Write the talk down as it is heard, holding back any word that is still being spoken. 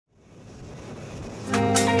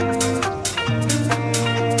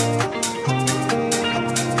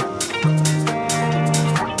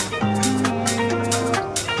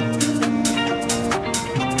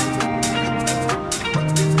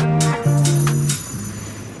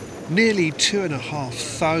Nearly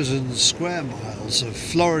 2,500 square miles of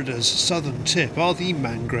Florida's southern tip are the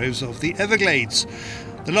mangroves of the Everglades.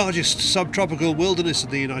 The largest subtropical wilderness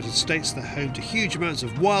in the United States, they're home to huge amounts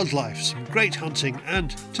of wildlife, some great hunting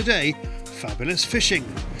and, today, fabulous fishing.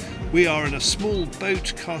 We are in a small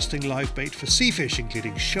boat casting live bait for sea fish,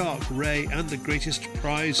 including shark, ray and the greatest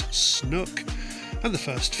prize, snook. And the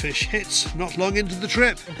first fish hits not long into the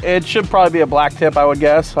trip. It should probably be a black tip, I would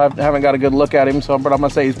guess. I haven't got a good look at him, but I'm going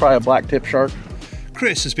to say he's probably a black tip shark.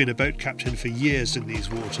 Chris has been a boat captain for years in these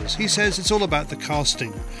waters. He says it's all about the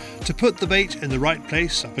casting. To put the bait in the right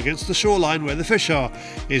place up against the shoreline where the fish are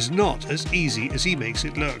is not as easy as he makes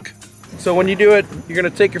it look. So when you do it, you're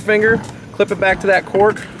going to take your finger, clip it back to that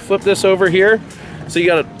cork, flip this over here. So you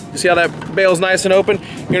got to see how that bail's nice and open.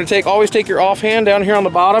 You're going to always take your offhand down here on the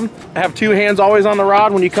bottom. Have two hands always on the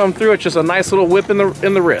rod. When you come through, it's just a nice little whip in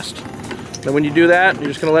the wrist. Then when you do that, you're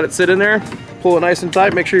just going to let it sit in there, pull it nice and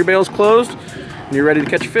tight, make sure your bail's closed, and you're ready to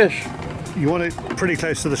catch a fish. You want it pretty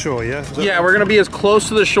close to the shore, yeah? Yeah, we're going to be as close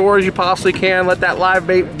to the shore as you possibly can. Let that live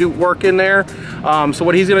bait do work in there. So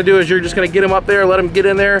what he's going to do is you're just going to get him up there, let him get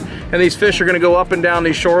in there, and these fish are going to go up and down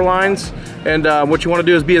these shorelines. And what you want to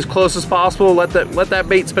do is be as close as possible. Let that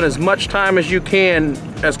bait spend as much time as you can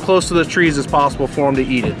as close to the trees as possible for him to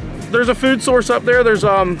eat it. There's a food source up there. There's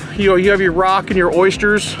you have your rock and your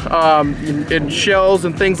oysters and shells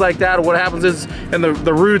and things like that. What happens is in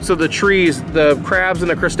the roots of the trees, the crabs and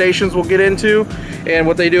the crustaceans will get into, and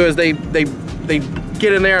what they do is they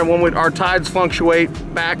get in there, and when our tides fluctuate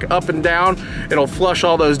back up and down, it'll flush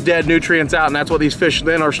all those dead nutrients out, and that's what these fish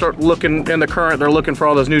then are start looking in the current. They're looking for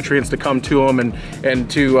all those nutrients to come to them and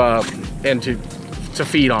to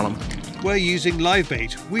feed on them. We're using live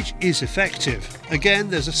bait, which is effective.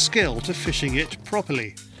 Again, there's a skill to fishing it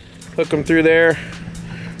properly. Hook them through there.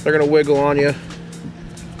 They're gonna wiggle on you.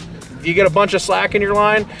 If you get a bunch of slack in your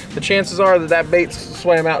line, the chances are that bait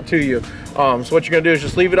swam out to you. So what you're gonna do is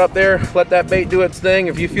just leave it up there, let that bait do its thing.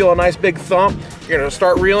 If you feel a nice big thump, you're gonna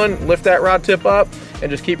start reeling, lift that rod tip up,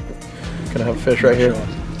 and just keep. Gonna have a fish right here.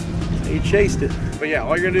 He chased it. But yeah,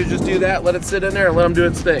 all you're gonna do is just do that, let it sit in there, and let them do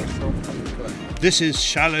its thing. This is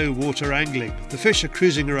shallow water angling. The fish are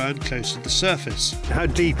cruising around close to the surface. How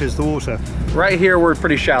deep is the water? Right here we're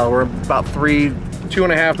pretty shallow. We're about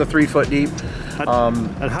 2.5 to 3 foot deep.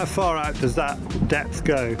 And how far out does that depth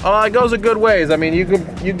go? It goes a good ways. I mean,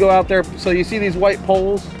 you go out there. So you see these white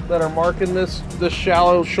poles that are marking this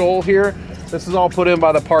shallow shoal here. This is all put in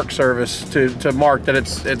by the Park Service to mark that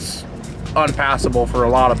it's unpassable for a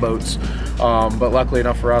lot of boats. But luckily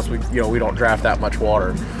enough for us, we don't draft that much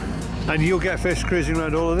water. And you'll get fish cruising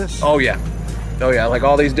around all of this? Oh yeah, like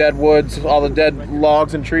all these dead woods, all the dead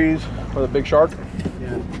logs and trees. For the big shark?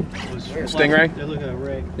 Yeah. Stingray? They're looking at a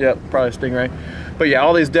ray. Yep, probably a stingray. But yeah,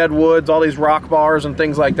 all these dead woods, all these rock bars and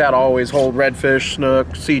things like that always hold redfish,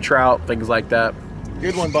 snook, sea trout, things like that.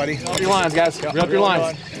 Good one, buddy. Reel up your lines, guys. Reel up your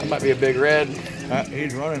lines. That might be a big red.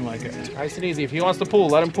 He's running like it. Nice and easy. If he wants to pull,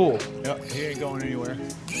 let him pull. Yep, he ain't going anywhere.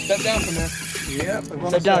 Step down from there. Yep.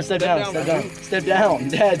 Step down, step down, step down. Step down,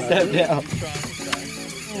 Dad, step down.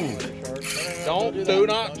 Do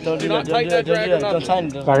not tighten that drag or nothing.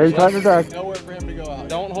 Don't tighten the drag. Nowhere for him to go out.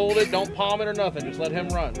 Don't hold it, don't palm it or nothing. Just let him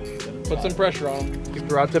run. Put some pressure on him. Keep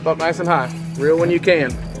the rod tip up nice and high. Reel when you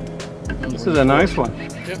can. This is a nice one.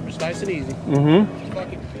 Yep, just nice and easy.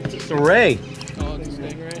 Mm-hmm. It's a ray. Oh, it's a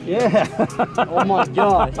stingray? Yeah. Oh my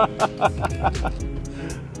God.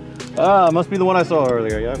 Must be the one I saw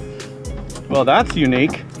earlier, yeah. Well, that's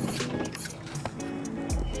unique.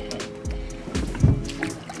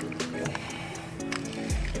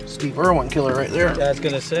 Steve Irwin killer right there. I was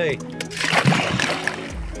gonna say.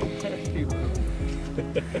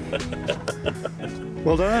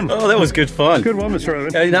 Well done. Oh, that was good fun. Good one, Mr.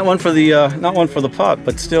 Irwin. Not one for the pot,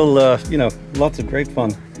 but still, lots of great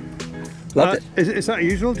fun. Is that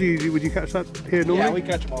usual? Would you catch that here normally? Yeah, we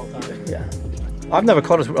catch them all the time. Yeah. I've never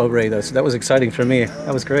caught a ray though, so that was exciting for me.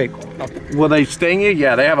 That was great. Will they sting you?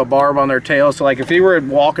 Yeah, they have a barb on their tail. So like if he were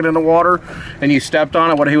walking in the water and you stepped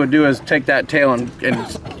on it, what he would do is take that tail and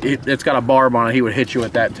it's got a barb on it. He would hit you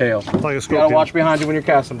with that tail. Like a scorpion. You gotta watch behind you when you're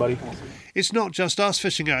casting, buddy. It's not just us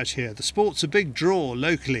fishing out here. The sport's a big draw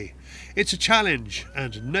locally. It's a challenge,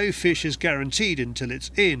 and no fish is guaranteed until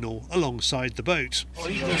it's in or alongside the boat.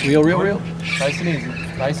 Reel. Nice and easy.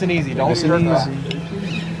 Nice and easy. Don't jerk off.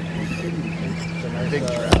 Big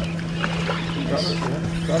trout.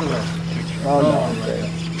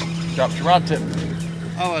 Dropped your rod tip.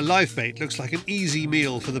 Our live bait looks like an easy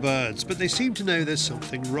meal for the birds, but they seem to know there's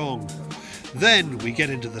something wrong. Then we get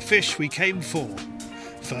into the fish we came for.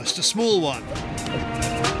 First, a small one.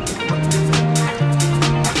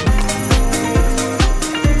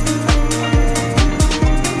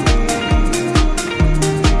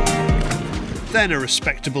 then a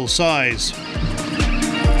respectable size.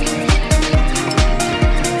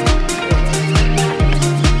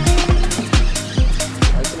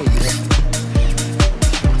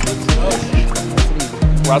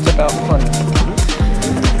 Rods up out in front.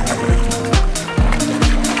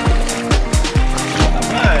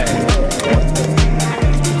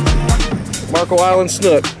 Marco Island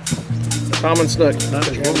snook. Common snook.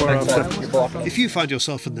 If you find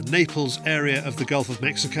yourself in the Naples area of the Gulf of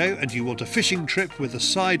Mexico and you want a fishing trip with a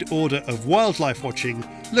side order of wildlife watching,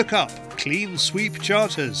 look up Clean Sweep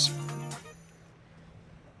Charters.